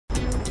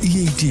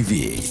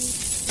EATV,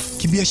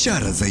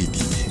 kibiashara zaidi.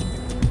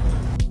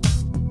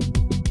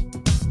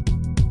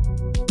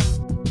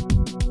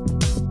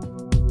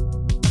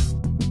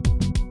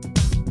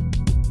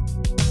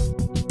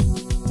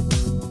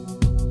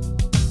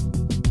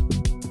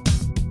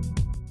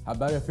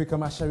 Habari Afrika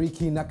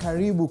Mashariki na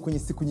karibu kwenye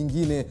siku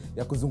nyingine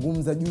ya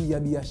kuzungumza juu ya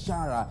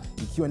biashara,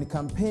 ikiwa ni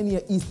kampeni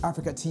ya East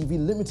Africa TV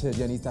Limited,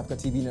 yani East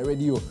Africa TV na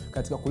radio,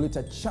 katika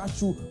kuleta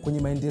chachu kwenye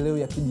maendeleo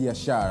ya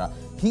kibiashara.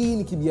 Hii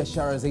ni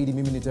kibiashara zaidi.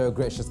 Mimi ni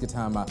Gracious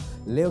Kitama.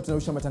 Leo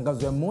tunarusha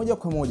matangazo ya moja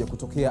kwa moja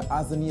kutokea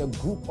Azania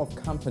Group of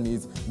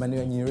Companies, maeneo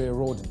ya Nyerere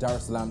Road, Dar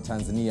es Salaam,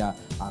 Tanzania,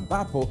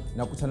 ambapo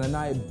nakutana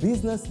naye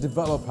business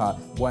developer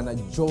Bwana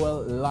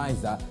Joel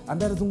Liza,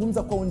 ambaye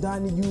anazungumza kwa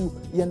undani juu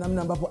ya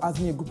namna ambapo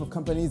Azania Group of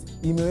Companies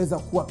imeweza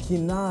kuwa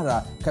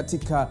kinara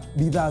katika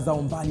bidhaa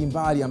zao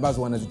mbalimbali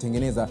ambazo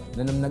wanazitengeneza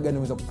na namna gani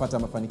waweza kupata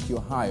mafanikio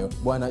hayo.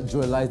 Bwana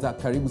Joel Liza,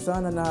 karibu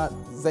sana, na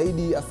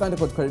zaidi asante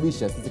kwa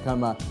kutukaribisha sisi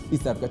kama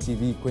East Africa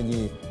TV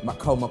kwenye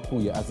makao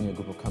makuu ya Azania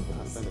Group of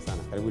Companies. Asante sana.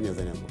 Karibuni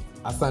Azania.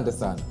 Asante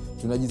sana.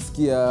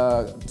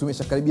 Tunajisikia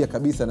tumeshakaribia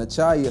kabisa na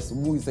chai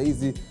asubuhi saa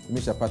hizi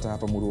imeshapata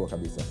hapa murua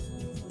kabisa.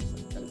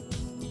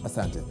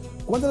 Asante.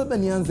 Kwanza labda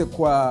nianze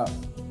kwa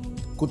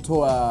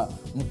kutoa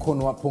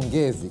mkono wa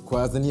pongezi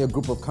kwa Azania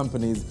Group of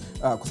Companies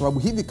kwa sababu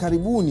hivi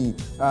karibuni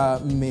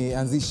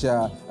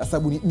mmeanzisha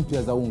sabuni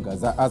mpya za unga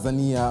za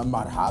Azania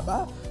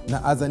Marhaba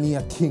na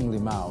Azania King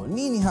Limao.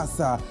 Nini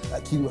hasa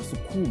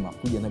kiliwasukuma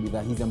kuja na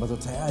bidhaa hizi ambazo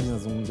tayari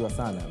zinazungumziwa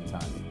sana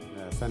mtaani?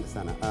 Asante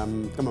sana.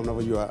 Kama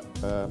mnavyojua,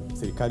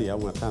 serikali ya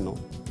awamu ya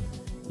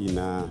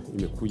 5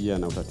 imekuja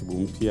na utaratibu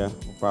mpya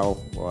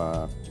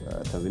wa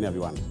Tanzania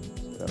viwanda.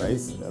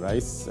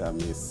 Rais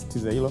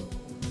amesitiza hilo,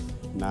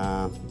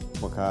 na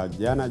mwaka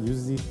jana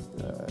juzi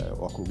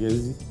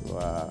wakurugenzi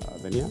wa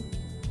Azania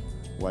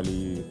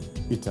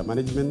walipita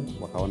management,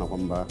 wakaona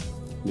kwamba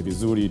ni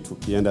vizuri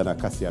tukienda na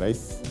kasi ya rais,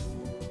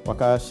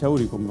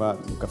 wakashauri kwamba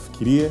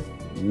mkafikirie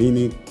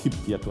nini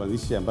kipi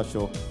tuanzishe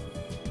ambacho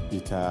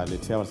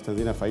italetea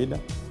Watanzania faida,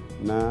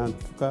 na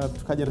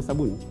tukaja na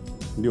sabuni.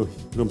 Ndio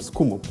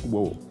msukumo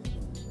mkubwa huo.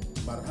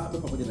 Marhaba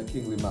pamoja na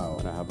King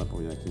Limao. Marhaba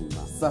pamoja na King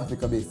Limao. Safi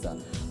kabisa.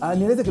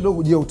 Nieleze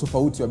kidogo juu ya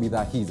utofauti wa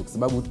bidhaa hizi, kwa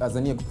sababu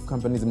Azania Group of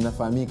Companies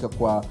mnafahamika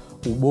kwa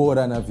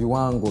ubora na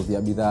viwango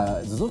vya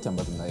bidhaa zozote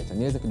ambazo mnaleta.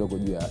 Nieleze kidogo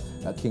juu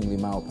ya King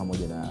Limao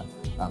pamoja na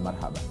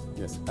Marhaba.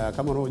 Yes.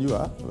 Kama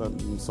unavyojua,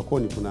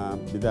 sokoni kuna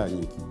bidhaa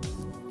nyingi,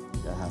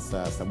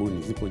 hasa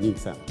sabuni ziko nyingi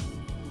sana.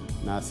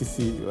 Na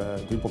sisi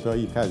tulipopewa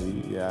hii kazi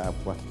ya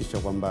kuhakikisha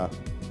kwamba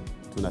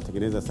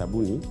tunatengeneza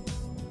sabuni,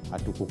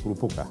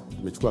 hatukukurupuka.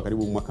 Tumechukua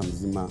karibu mwaka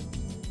mzima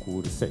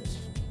ku research.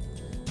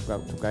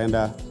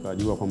 Tukaenda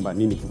tukajua kwamba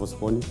nini kipo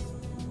sokoni,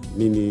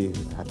 nini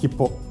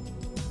hakipo,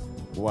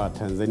 wa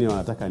Tanzania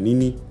wanataka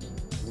nini,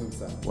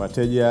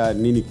 wateja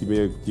nini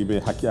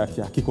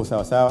hakiko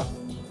sawa sawa.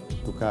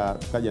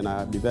 Tukaja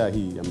na bidhaa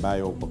hii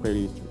ambayo kwa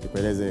kweli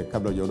nikueleze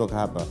kabla hujaondoka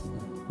hapa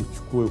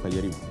uchukue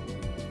ukajaribu.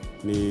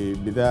 Ni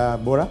bidhaa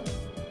bora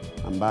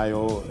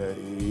ambayo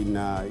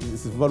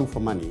is value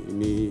for money.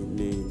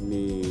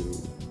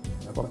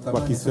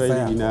 Kwa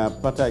Kiswahili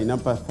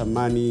inampa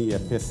thamani ya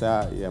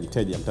pesa ya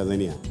mteja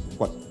Mtanzania.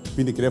 Kwa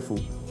kipindi kirefu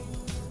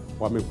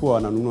wamekuwa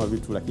wananunua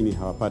vitu lakini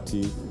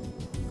hawapati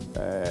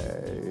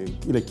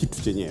ile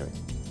kitu chenyewe.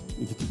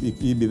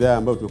 Hii bidhaa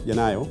ambayo tumekuja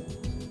nayo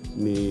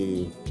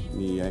ni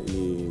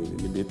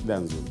bidhaa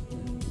nzuri.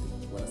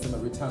 Wanasema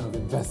return of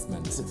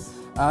investment.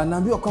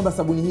 Naambiwa kwamba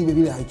sabuni hii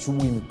vile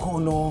haichubui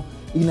mikono,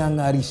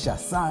 inang'arisha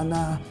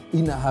sana,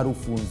 ina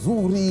harufu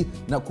nzuri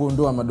na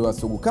kuondoa madoa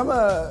sugu.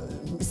 Kama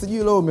sijui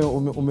leo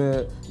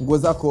nguo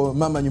zako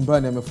mama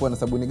nyumbani amefua na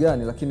sabuni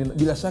gani, lakini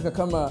bila shaka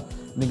kama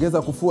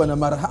ningeweza kufua na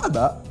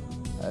Marhaba,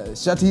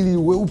 shati hili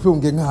weupe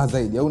ungeng'aa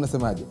zaidi, au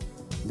unasemaje?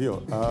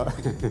 Ndio.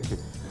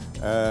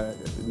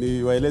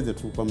 Ni waeleze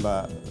tu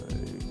kwamba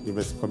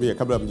nimekwambia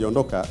kabla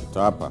mjaondoka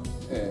tutawapa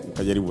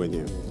mkajaribu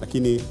wenyewe.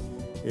 Lakini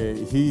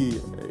hii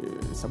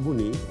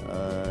sabuni,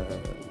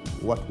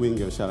 watu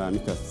wengi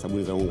wanalalamika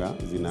sabuni za unga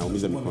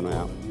zinaumiza mikono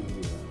yao.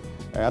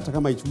 Hata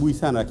kama ichubui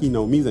sana lakini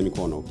inaumiza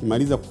mikono.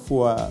 Ukimaliza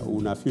kufua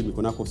unafeel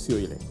mikono yako sio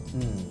ile.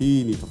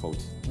 Hii ni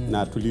tofauti.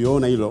 Na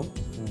tuliona hilo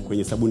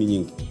kwenye sabuni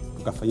nyingi.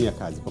 Tukafanyia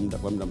kazi kwa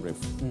muda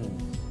mrefu.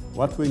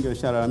 Watu wengi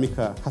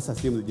wanalalamika hasa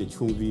sehemu zenye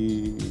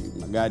chumvi,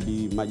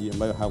 magadi, maji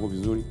ambayo hayako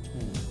vizuri.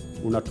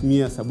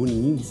 Unatumia sabuni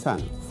nyingi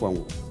sana kufua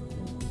nguo.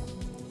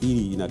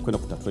 Hii inakwenda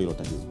kutatua hilo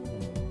tatizo.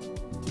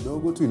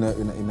 Kidogo tu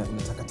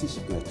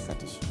inatakatisha.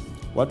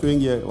 Watu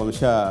wengi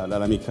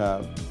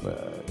wameshalalamika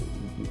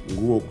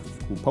nguo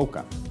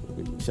kupauka.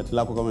 Shati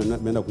lako kama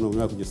umeenda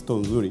kununua kwenye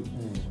store nzuri,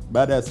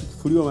 baada ya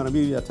kufuliwa mara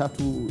 2 ya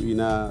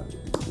 3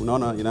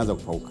 unaona inaanza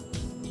kupauka.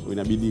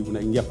 Inabidi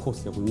unaingia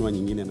kosi ya kununua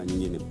nyingine na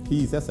nyingine.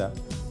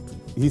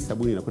 Hii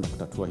sabuni inakwenda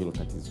kutatua hilo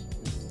tatizo.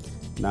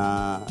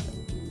 Na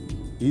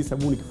hii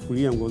sabuni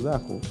kifulia nguo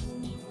zako,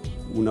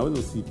 unaweza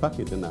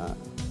usipake tena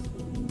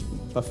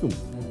perfume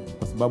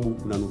kwa sababu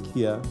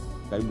unanukia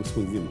karibu siku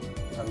nzima.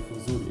 Harufu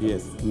nzuri.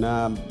 Yes.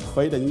 Na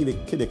faida nyingine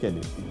kede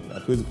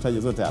hatuwezi kutaja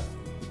zote hapa.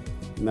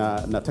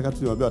 na nataka tu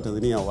niwaambie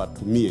Watanzania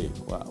watumie,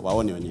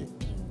 waone wenyewe.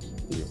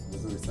 Ndio.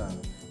 Vizuri sana.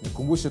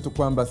 Nikumbushe tu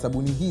kwamba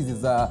sabuni hizi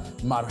za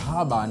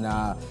Marhaba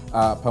na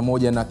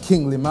pamoja na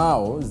King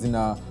Limao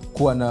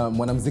zinakuwa na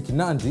mwanamuziki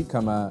Nandi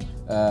kama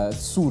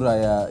sura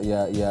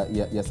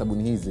ya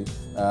sabuni hizi.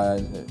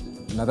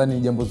 Nadhani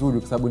ni jambo zuri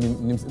kwa sababu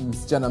ni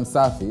msichana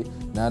msafi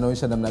na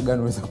anaonyesha namna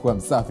gani unaweza kuwa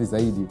msafi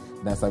zaidi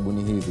na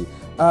sabuni hizi.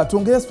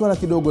 Tuongee swala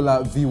kidogo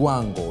la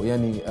viwango,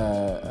 yani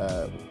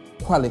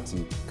quality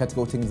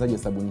katika utengenezaji wa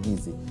sabuni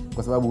hizi,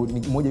 kwa sababu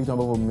ni moja vitu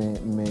ambavyo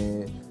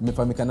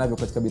mmefahamika navyo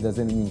katika bidhaa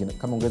zenu nyingi.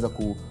 Kama ungeweza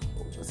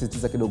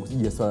kusisitiza kidogo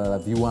juu ya swala la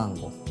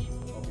viwango.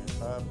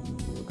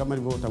 Kama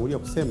nilivyotangulia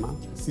kusema,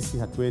 sisi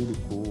hatuendi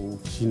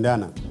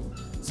kushindana.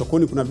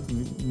 Sokoni kuna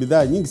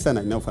bidhaa nyingi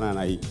sana inayofanana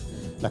na hii,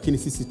 lakini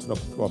sisi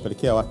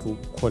tunawapelekea watu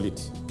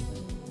quality.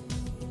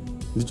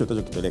 Ndicho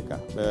tunachokipeleka.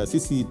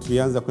 Sisi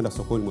tulianza kwenda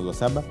sokoni mwezi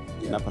wa 7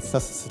 na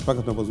sasa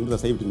mpaka tunapozungumza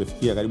sasa hivi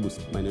tumefikia karibu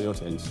maeneo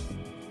yote ya nchi.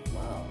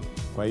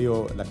 Kwa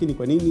hiyo, lakini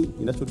kwa nini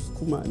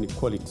inachotusukuma ni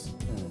quality.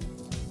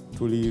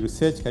 Tuli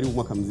research karibu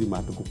mwaka mzima,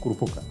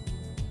 hatukukurupuka.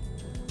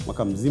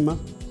 Mwaka mzima,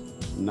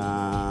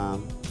 na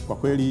kwa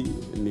kweli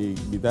ni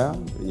bidhaa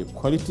yenye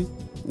quality,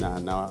 na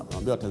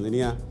nawaambia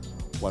Watanzania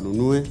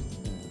wanunue,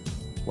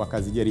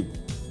 wakazijaribu.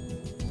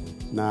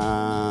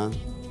 Na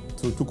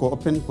tuko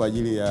open kwa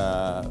ajili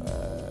ya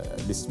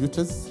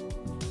distributors,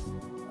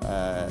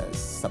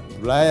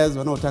 suppliers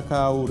wanaotaka,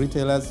 au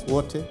retailers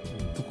wote.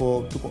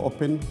 Tuko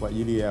open kwa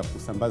ajili ya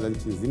kusambaza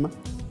nchi nzima.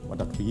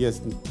 Watatupigia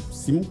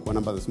simu kwa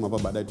namba za simu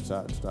ambazo baadaye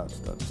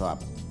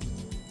tutawapa.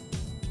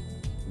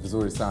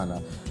 Vizuri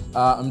sana.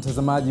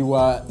 Mtazamaji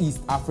wa East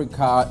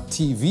Africa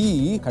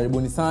TV,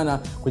 karibuni sana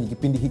kwenye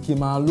kipindi hiki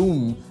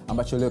maalum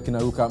ambacho leo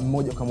kinaruka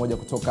moja kwa moja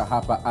kutoka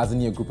hapa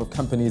Azania Group of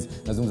Companies.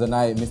 Nazungumza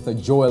naye Mr.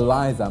 Joel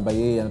Liza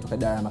ambaye yeye anatoka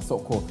idara ya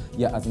masoko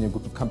ya Azania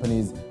Group of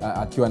Companies,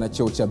 akiwa na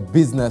cheo cha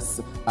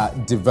business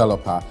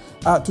developer.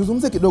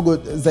 Tuzungumze kidogo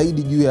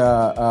zaidi juu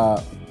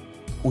ya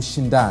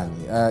ushindani.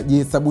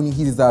 Je, sabuni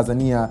hizi za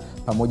Azania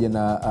pamoja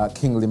na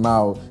King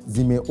Limao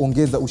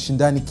zimeongeza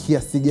ushindani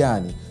kiasi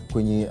gani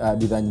kwenye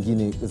bidhaa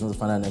nyingine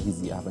zinazofanana na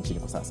hizi hapa nchini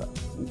kwa sasa?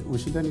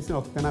 Ushindani sina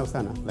uhakika nao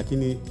sana,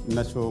 lakini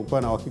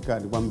ninachokuwa na uhakika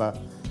ni kwamba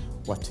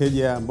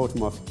wateja ambao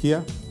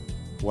tumewafikia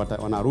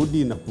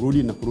wanarudi na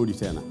kurudi na kurudi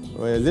tena.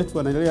 Wenzetu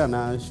wanaendelea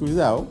na shughuli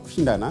zao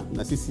kushindana,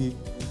 na sisi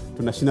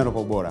tunashindana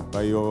kwa ubora.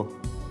 Kwa hiyo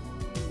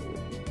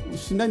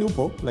ushindani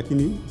upo,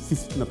 lakini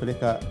sisi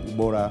tunapeleka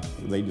ubora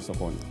zaidi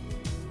sokoni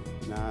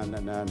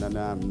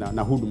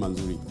na huduma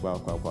nzuri kwa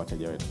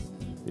wateja wetu.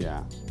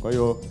 Yeah. Kwa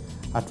hiyo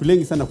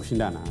hatulengi sana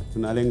kushindana,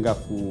 tunalenga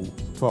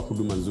kutoa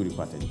huduma nzuri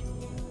kwa wateja.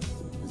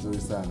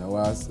 Vizuri sana.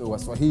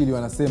 Waswahili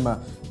wanasema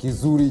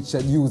kizuri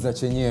cha jiuza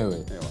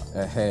chenyewe.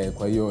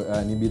 Kwa hiyo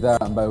ni bidhaa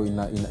ambayo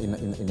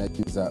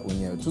inajiuza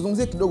wenyewe.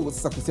 Tuzungumzie kidogo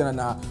sasa kuhusiana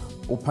na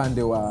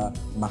upande wa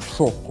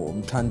masoko,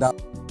 mtandao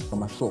wa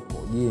masoko.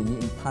 Je, ni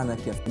mpana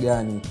kiasi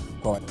gani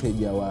kwa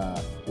wateja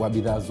wa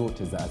bidhaa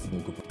zote za Azania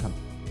Group of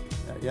Companies?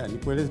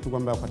 Nikueleze tu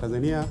kwamba kwa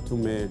Tanzania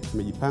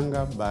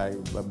tumejipanga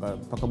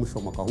mpaka mwisho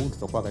wa mwaka huu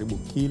tutakuwa karibu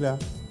kila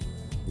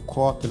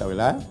mkoa, kila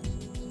wilaya.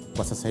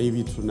 Kwa sasa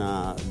hivi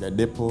tuna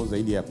depo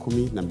zaidi ya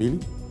 12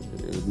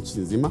 nchi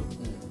nzima,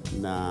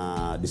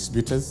 na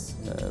distributors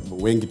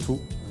wengi tu,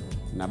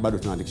 na bado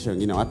tunaandikisha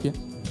wengine wapya.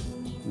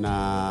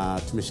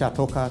 Na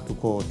tumeshatoka,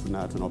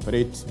 tuna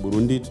operate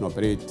Burundi, tuna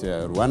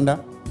operate Rwanda,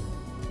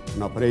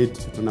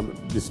 tuna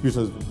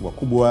distributors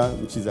wakubwa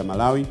nchi za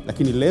Malawi,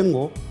 lakini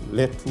lengo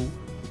letu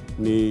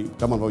ni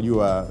kama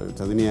unavyojua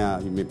Tanzania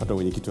imepata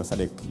mwenyekiti wa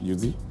SADC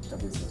juzi,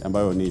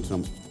 ambayo ni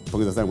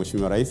tunampongeza sana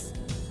Mheshimiwa Rais,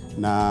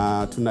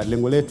 na tuna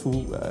lengo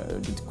letu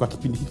kwa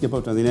kipindi hiki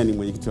ambapo Tanzania ni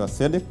mwenyekiti wa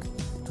SADC,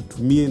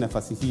 tutumie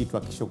nafasi hii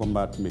tuhakikishe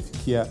kwamba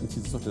tumefikia nchi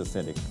zote za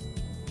SADC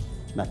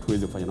na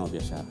tuweze kufanya nao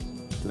biashara.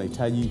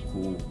 Tunahitaji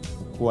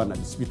kuwa na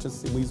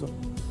distributors sehemu hizo,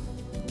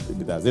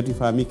 bidhaa zetu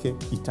ifahamike,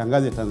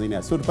 itangaze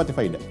Tanzania, sio tupate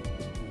faida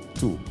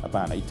tu,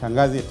 hapana,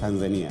 itangaze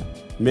Tanzania,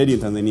 made in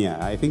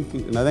Tanzania. I think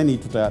nadhani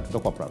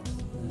tutakuwa proud.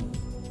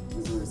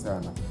 Vizuri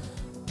sana.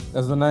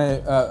 Nazungumza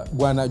naye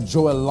Bwana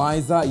Joel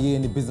Liza, yeye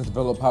ni business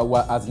developer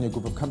wa Azania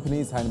Group of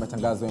Companies. Haya ni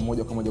matangazo ya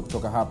moja kwa moja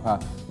kutoka hapa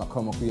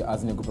makao makuu ya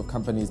Azania Group of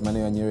Companies,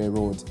 maeneo ya Nyerere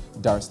Road,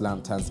 Dar es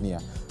Salaam,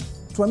 Tanzania.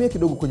 Tuhamie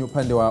kidogo kwenye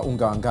upande wa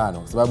unga wa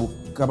ngano, sababu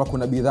kama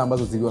kuna bidhaa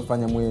ambazo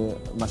ziliwafanya mwe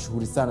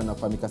mashuhuri sana na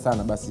kufahamika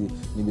sana, basi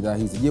ni bidhaa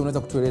hizi. Je, unaweza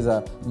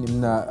kutueleza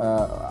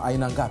mna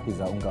aina ngapi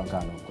za unga wa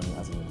ngano kwenye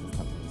Azania Group of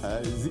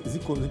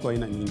Companies? Ziko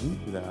aina nyingi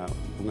za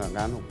unga wa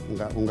ngano,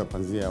 unga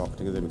kuanzia wa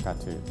kutengeneza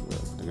mikate,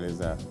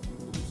 kutengeneza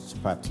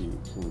chapati,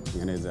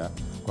 kutengeneza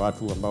kwa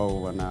watu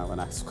ambao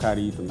wana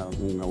sukari, tuna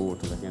unga huo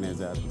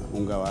tunatengeneza.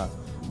 Unga wa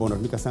ambao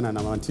unatumika sana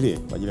na mamantilie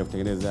kwa ajili ya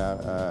kutengeneza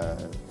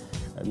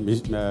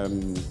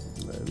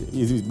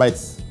hizi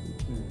bites.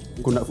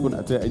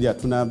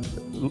 Tuna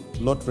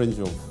lot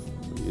range of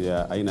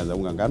aina za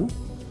unga ngano,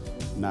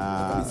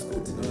 na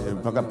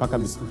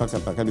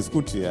paka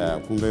biskuti.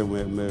 Kumbe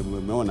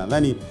umeona,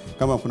 nadhani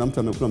kama kuna mtu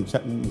amekula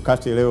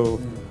mkate leo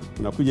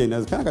unakuja,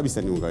 inawezekana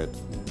kabisa ni unga wetu.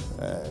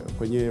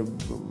 kwenye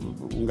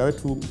unga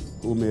wetu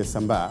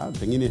umesambaa,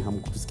 pengine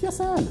hamkutusikia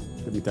sana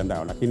kwenye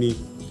mitandao, lakini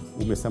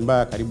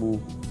umesambaa karibu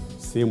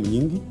sehemu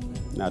nyingi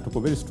na tuko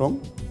very strong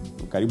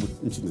karibu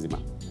nchi nzima.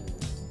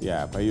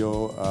 Kwa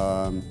hiyo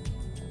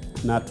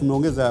na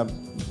tumeongeza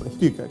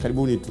hivi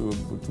karibuni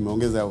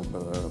tumeongeza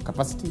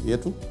capacity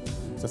yetu.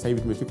 Sasa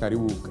hivi tumefika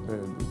karibu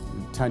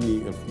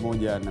tani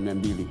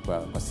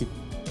 1200 kwa siku.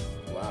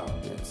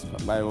 Wow. Yes,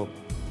 ambayo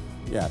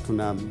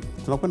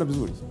tunakwenda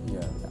vizuri.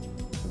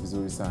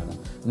 Vizuri sana.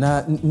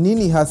 Na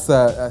nini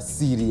hasa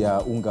siri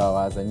ya unga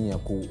wa Azania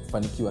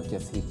kufanikiwa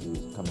kiasi hiki,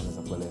 kama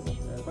unaweza kueleza?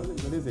 Kwanza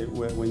nieleze,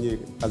 wenye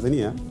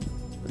Azania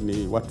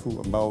ni watu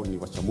ambao ni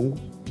wacha Mungu,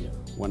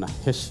 wana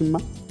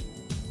heshima,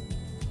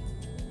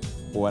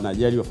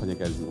 wanajali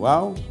wafanyakazi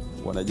wao,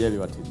 wanajali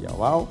wateja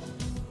wao.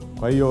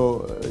 Kwa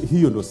hiyo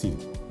hiyo ndio siri,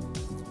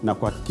 na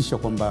kuhakikisha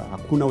kwamba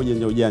hakuna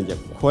ujanja.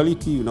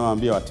 Quality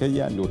unaowaambia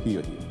wateja ndio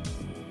hiyo.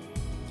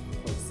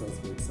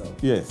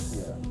 Yes.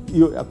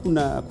 Hiyo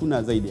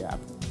hakuna zaidi ya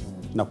hapo.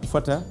 Na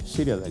kufuata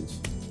sheria za nchi.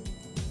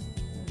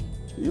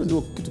 Hiyo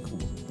ndio kitu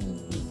kikubwa.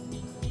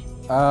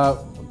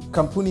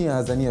 Kampuni ya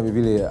Azania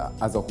vile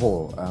as a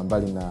whole,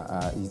 mbali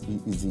na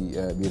hizi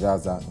bidhaa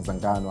za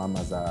ngano ama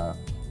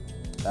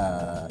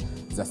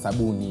za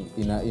sabuni,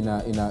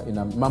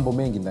 ina mambo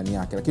mengi ndani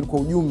yake, lakini kwa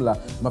ujumla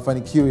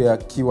mafanikio ya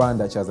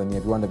kiwanda cha Azania,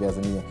 viwanda vya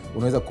Azania,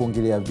 unaweza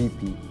kuongelea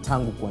vipi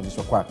tangu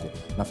kuanzishwa kwake?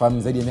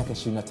 Nafahamu zaidi ya miaka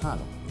 25.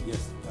 Yes.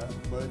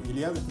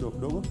 Ilianza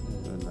kidogo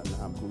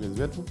na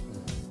mkurugenzi wetu,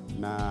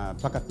 na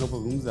mpaka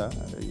tunapozungumza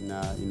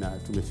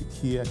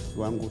tumefikia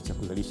kiwango cha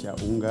kuzalisha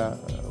unga.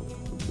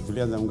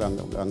 Tulianza unga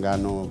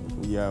ngano,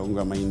 kuja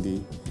unga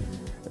mahindi,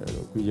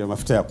 kuja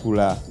mafuta ya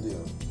kula.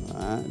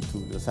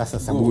 Sasa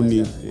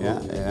sabuni,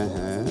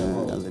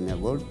 Azania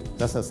Gold.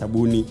 Sasa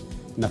sabuni,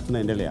 na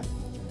tunaendelea.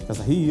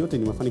 Sasa hii yote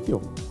ni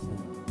mafanikio.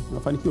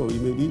 Mafanikio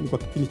kwa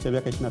kipindi cha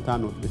miaka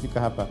 25 tumefika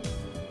hapa.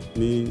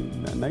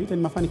 Naita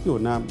ni mafanikio,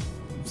 na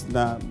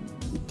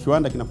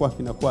kiwanda kinakuwa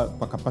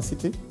kwa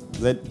capacity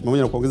zaidi,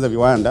 pamoja na kuongeza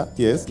viwanda,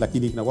 yes,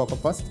 lakini kinakuwa kwa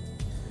capacity.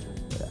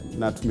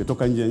 Na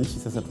tumetoka nje ya nchi,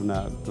 sasa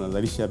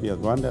tunazalisha pia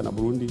Rwanda na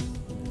Burundi,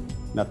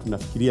 na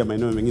tunafikiria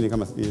maeneo mengine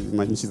kama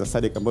nchi za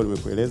SADC ambayo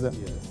nimekueleza.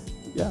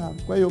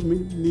 Kwa hiyo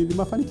ni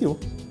mafanikio.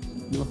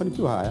 Ni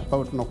mafanikio haya. Kwa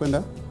hiyo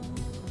tunakwenda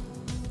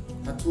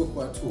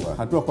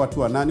hatua kwa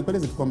hatua. Na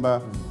nikueleze tu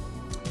kwamba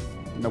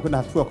tunakwenda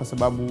hatua kwa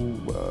sababu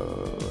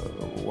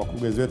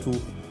wakurugenzi wetu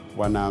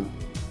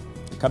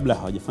kabla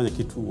hawajafanya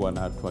kitu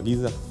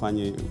wanatuagiza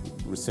tufanye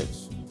research,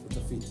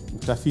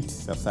 utafiti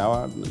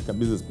sawa, na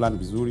business plan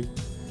vizuri.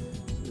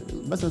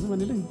 Basi lazima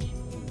nendeni,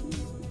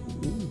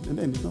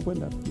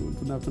 tunakwenda,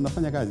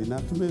 tunafanya kazi,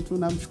 na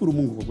tunamshukuru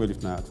Mungu kwa kweli,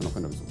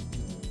 tunakwenda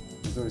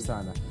vizuri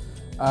sana.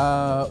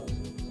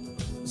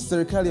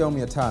 Serikali ya awamu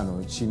ya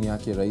 5 chini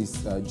yake Rais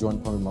John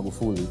Pombe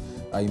Magufuli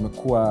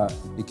imekuwa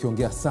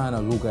ikiongea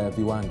sana lugha ya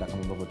viwanda,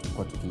 kama ambavyo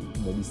tulikuwa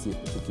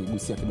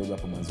tukigusia kidogo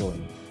hapo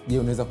mwanzoni. Je,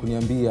 unaweza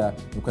kuniambia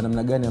ni kwa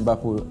namna gani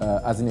ambapo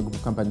Azania Group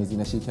of Companies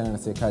inashirikiana na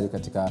serikali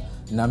katika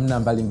namna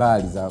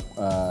mbalimbali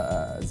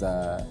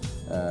za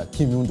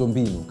kimiundo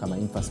mbinu kama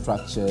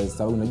infrastructures,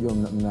 sababu unajua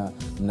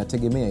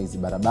mnategemea hizi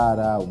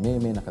barabara,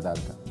 umeme na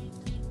kadhalika?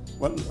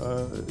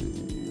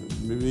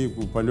 Mimi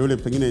upande ule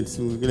pengine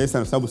sieleza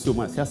sana sababu sio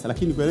mwanasiasa,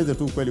 lakini kueleze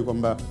tu kweli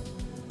kwamba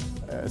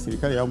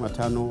serikali ya awamu ya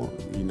 5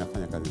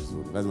 inafanya kazi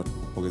nzuri. Lazima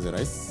tupongeze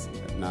rais,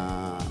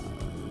 na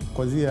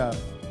kuanzia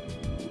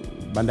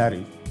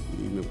bandari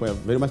imekuwa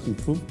very much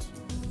improved.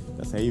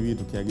 Sasa hivi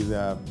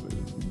tukiagiza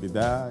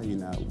bidhaa,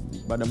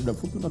 baada muda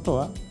mfupi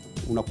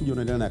unakuja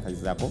unaendelea na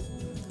kazi zako.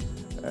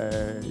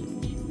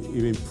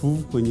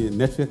 Improve kwenye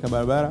network ya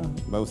barabara,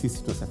 ambayo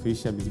sisi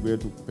tunasafirisha mizigo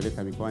yetu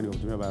kupeleka mikoani kwa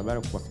kutumia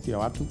barabara kuwafikia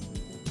watu.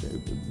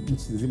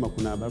 Nchi nzima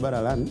kuna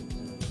barabara lami.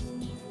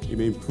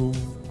 Improve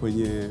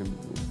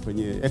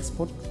kwenye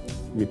export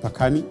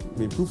mipakani,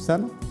 improve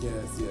sana.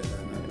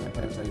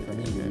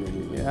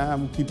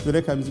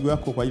 Mkipeleka mizigo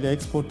yako kwa ajili ya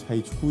export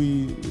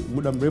haichukui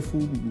muda mrefu,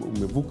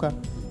 umevuka.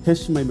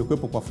 Heshima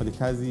imekuwepo kwa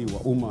wafanyakazi wa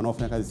umma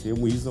wanaofanya kazi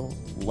sehemu hizo,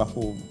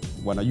 wako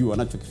wanajua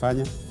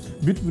wanachokifanya.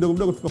 Vitu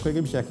vidogo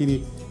tunakurekebisha,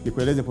 lakini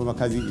nikueleze kwamba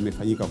kazi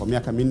imefanyika kwa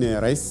miaka 4 ya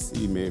rais.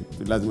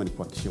 Lazima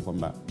nikuhakikishie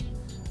kwamba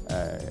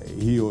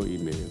hiyo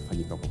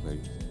imefanyika kwa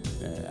kweli.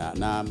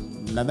 Na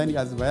nadhani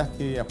azma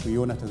yake ya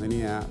kuiona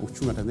Tanzania,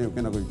 uchumi wa Tanzania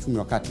ukienda kwenye uchumi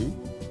wa kati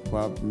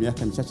kwa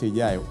miaka michache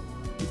ijayo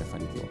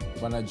itafanikiwa.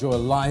 Bwana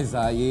Joel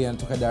Liza, yeye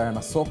anatoka idara ya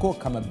masoko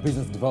kama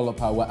business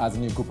developer wa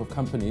Azania Group of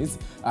Companies.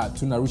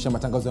 Tunarusha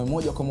matangazo ya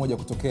moja kwa moja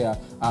kutokea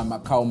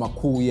makao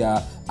makuu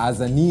ya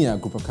Azania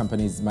Group of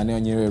Companies, maeneo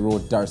ya Nyerere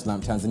Road, Dar es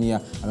Salaam,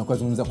 Tanzania. Amekuwa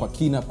zungumza kwa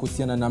kina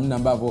kuhusiana na namna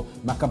ambavyo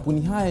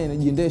makampuni haya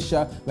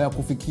yanajiendesha na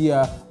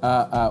kufikia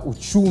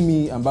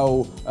uchumi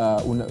ambao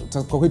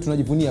kwa kweli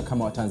tunajivunia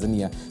kama wa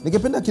Tanzania.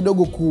 Ningependa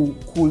kidogo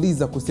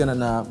kuuliza kuhusiana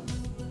na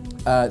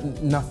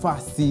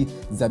nafasi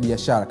za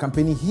biashara.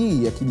 Kampeni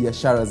hii ya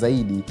kibiashara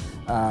zaidi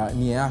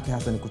nia yake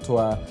hasa ni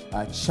kutoa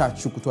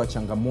chachu, kutoa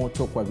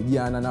changamoto kwa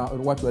vijana na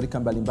watu wa rika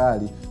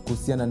mbalimbali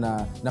kuhusiana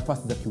na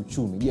nafasi za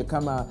kiuchumi. Je,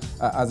 kama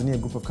Azania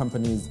Group of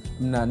Companies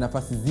mna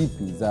nafasi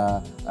zipi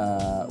za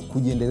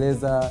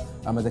kujiendeleza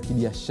ama za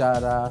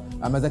kibiashara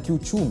ama za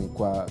kiuchumi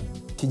kwa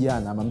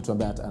kijana ama mtu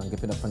ambaye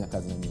angependa kufanya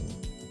kazi na nyinyi?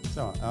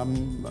 Sawa.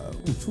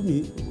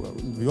 Uchumi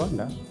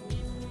viwanda,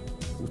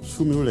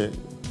 uchumi ule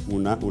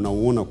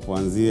unauona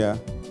kuanzia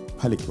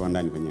pale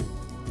kiwandani kwenyewe.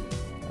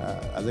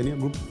 Azania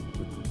Group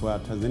kwa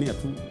Tanzania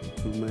tu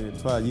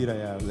tumetoa ajira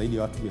ya zaidi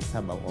ya watu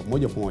 700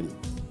 moja kwa moja.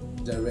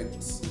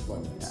 Direct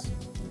employment.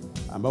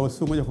 Ambao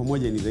sio moja kwa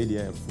moja, ni zaidi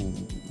ya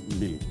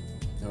 2,000.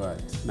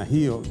 Right. Na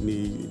hiyo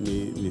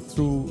ni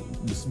through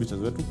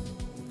distributors wetu,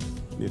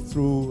 ni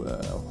through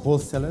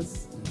wholesalers,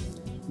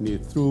 ni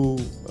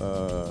through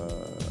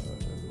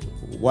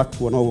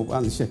watu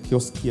wanaoanzisha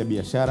kioski ya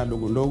biashara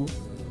ndogo ndogo,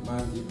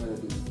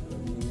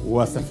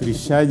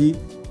 wasafirishaji.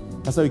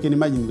 Sasa we can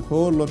imagine the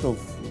whole lot of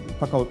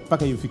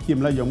paka ifikie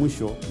mlaji wa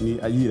mwisho ni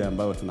ajira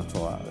ambayo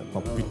tunatoa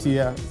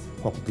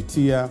kwa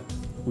kupitia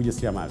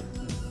ujasiriamali.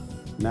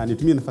 Na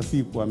nitumie nafasi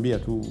hii kuambia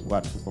tu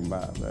watu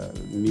kwamba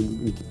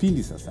ni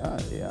kipindi sasa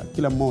ya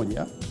kila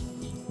mmoja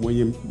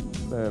mwenye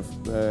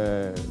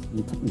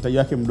mtaji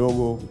wake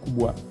mdogo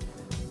mkubwa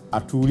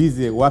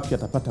atuulize wapi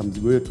atapata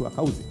mzigo wetu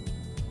akauze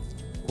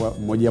kwa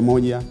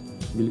moja.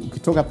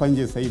 Ukitoka hapa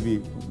nje sasa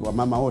hivi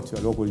wamama wote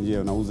walioko nje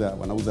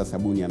wanauza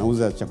sabuni,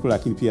 anauza chakula,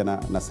 lakini pia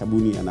na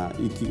sabuni, ana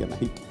hiki.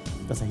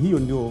 Sasa huo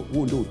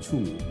ndio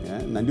uchumi,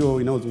 na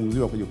ndio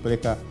inaozungumziwa kwenye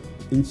kupeleka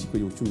nchi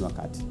kwenye uchumi wa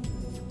kati.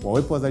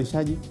 Wawepo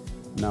wazalishaji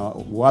na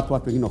watu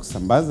wengine wa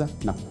kusambaza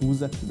na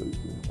kuuza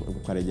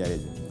kwa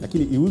rejareja.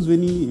 Lakini iuzwe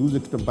nini? Iuzwe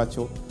kitu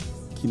ambacho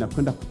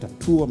kinakwenda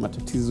kutatua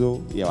matatizo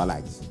ya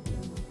walaji.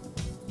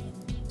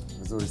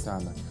 Vizuri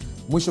sana.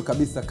 Mwisho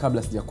kabisa,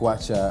 kabla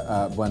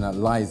sijakuacha Bwana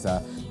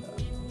Liza,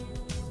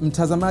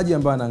 mtazamaji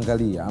ambaye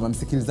anaangalia ama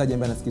msikilizaji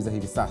ambaye anasikiliza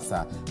hivi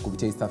sasa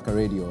kupitia East Africa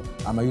Radio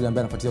ama yule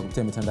ambaye anafuatilia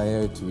kupitia mitandao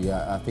yetu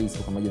ya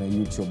Facebook pamoja na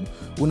YouTube,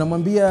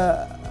 unamwambia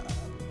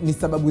ni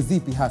sababu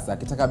zipi hasa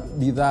akitaka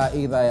bidhaa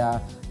aidha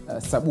ya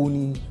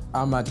sabuni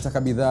ama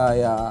akitaka bidhaa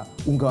ya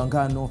unga wa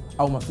ngano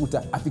au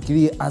mafuta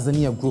afikirie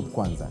Azania Group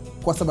kwanza?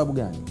 Kwa sababu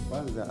gani?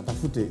 Kwanza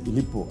atafute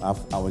ilipo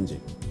aonje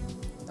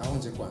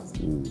kwanza.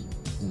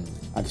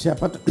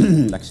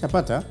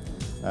 Akishapata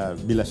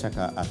bila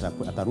shaka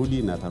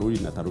atarudi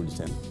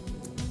tena,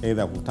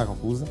 aidha kutaka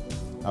kuuza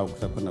au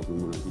kutaka kwenda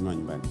kununua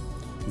nyumbani.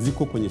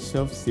 Ziko kwenye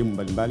shelf sehemu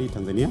mbalimbali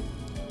Tanzania.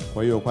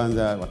 Kwa hiyo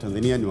kwanza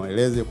Watanzania ni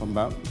waeleze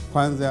kwamba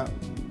kwanza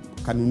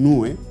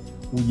kanunue,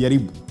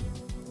 ujaribu.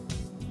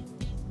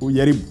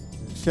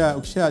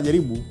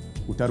 Ukishajaribu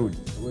utarudi,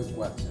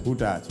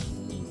 utaacha.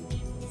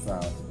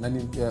 Sawa. Na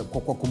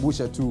kwa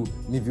kukumbusha tu,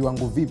 ni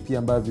viwango vipi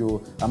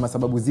ambavyo ama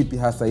sababu zipi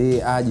hasa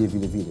yeye aje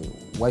vile vile?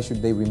 Why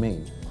should they remain?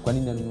 Kwa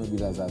nini anunue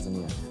bidhaa za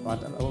Azania?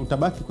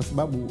 Utabaki kwa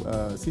sababu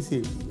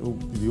sisi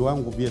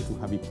viwango vyetu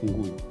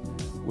havipungui.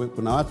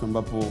 Kuna watu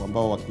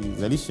ambao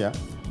wakizalisha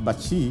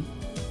bachi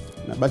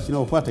na bachi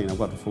inayofuata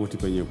inakuwa tofauti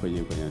kwenye.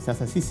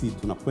 Sasa sisi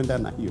tunakwenda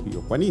na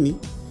hiyo. Kwa nini?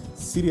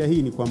 Siri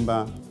hii ni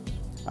kwamba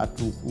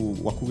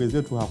wakurugenzi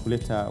wetu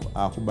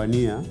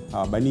hakubania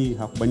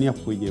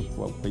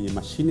kwenye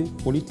mashine,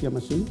 quality ya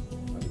mashine,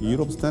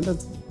 Europe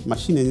standards,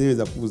 mashine yenyewe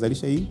za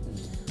kuzalisha hii,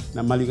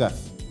 na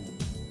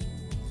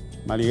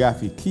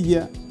malighafi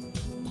kija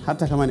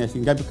hata kama ni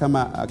shingapi,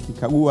 kama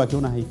akikagua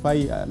akiona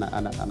haifai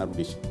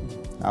anarudisha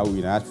au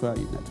inaachwa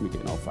inatumika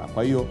inaofaa.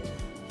 Kwa hiyo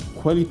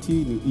quality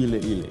ni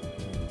ile.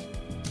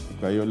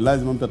 Kwa hiyo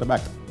lazima mtu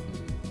atabaki.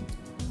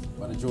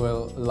 Bwana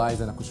Joel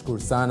Liza, nakushukuru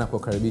sana kwa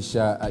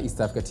kukaribisha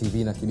East Africa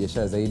TV na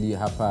kibiashara zaidi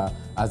hapa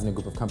Azania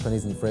Group of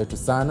Companies. Ni furaha yetu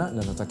sana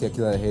na tunatakia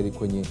kila laheri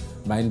kwenye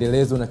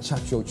maendelezo na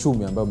chachu ya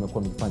uchumi ambayo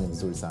mmekuwa mkifanya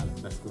vizuri sana.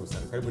 Nashukuru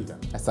sana. Karibu tena.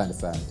 Asante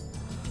sana.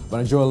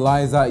 Bwana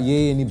Joel Liza,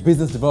 yeye ni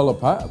business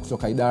developer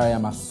kutoka idara ya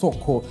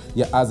masoko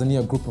ya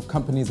Azania Group of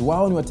Companies.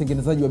 Wao ni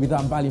watengenezaji wa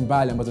bidhaa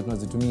mbalimbali ambazo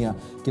tunazitumia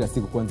kila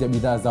siku, kuanzia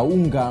bidhaa za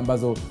unga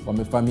ambazo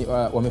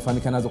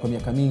wamefahamika nazo kwa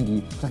miaka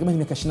mingi. Takriban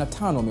miaka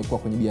 25 wamekuwa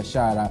kwenye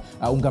biashara,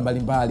 unga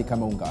mbalimbali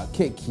kama unga wa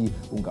keki,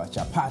 unga wa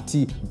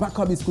chapati,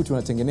 mpaka wa biskuti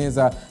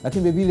wanatengeneza.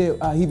 Lakini vile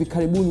hivi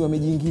karibuni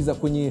wamejiingiza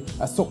kwenye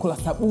soko la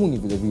sabuni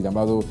vile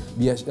ambazo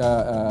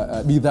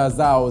bidhaa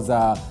zao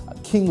za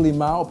King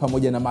Limao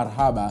pamoja na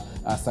Marhaba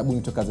sabuni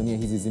kutoka Azania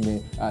hizi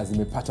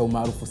zimepata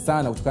umaarufu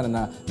sana kutokana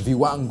na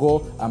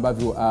viwango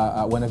ambavyo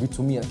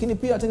wanavitumia. Lakini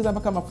pia watengeneza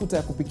mpaka mafuta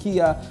ya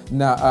kupikia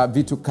na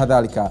vitu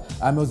kadhalika.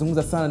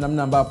 Amezungumza sana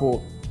namna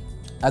ambapo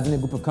Azania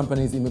Group of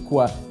Companies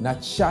imekuwa na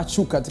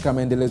chachu katika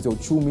maendelezo ya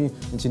uchumi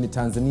nchini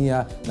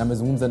Tanzania, na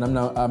amezungumza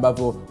namna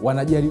ambavyo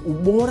wanajali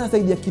ubora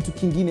zaidi ya kitu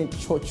kingine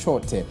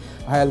chochote.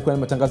 Haya yalikuwa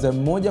ni matangazo ya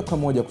moja kwa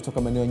moja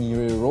kutoka maeneo ya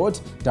Nyerere Road,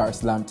 Dar es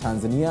Salaam,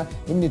 Tanzania.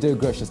 Mimi ni Dave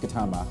Gracious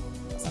Kitama.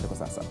 Asante kwa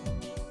sasa.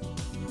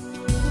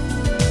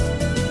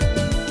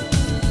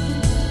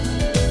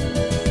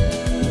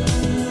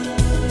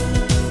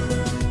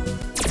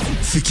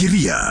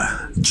 Fikiria,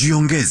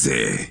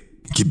 jiongeze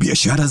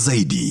kibiashara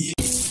zaidi.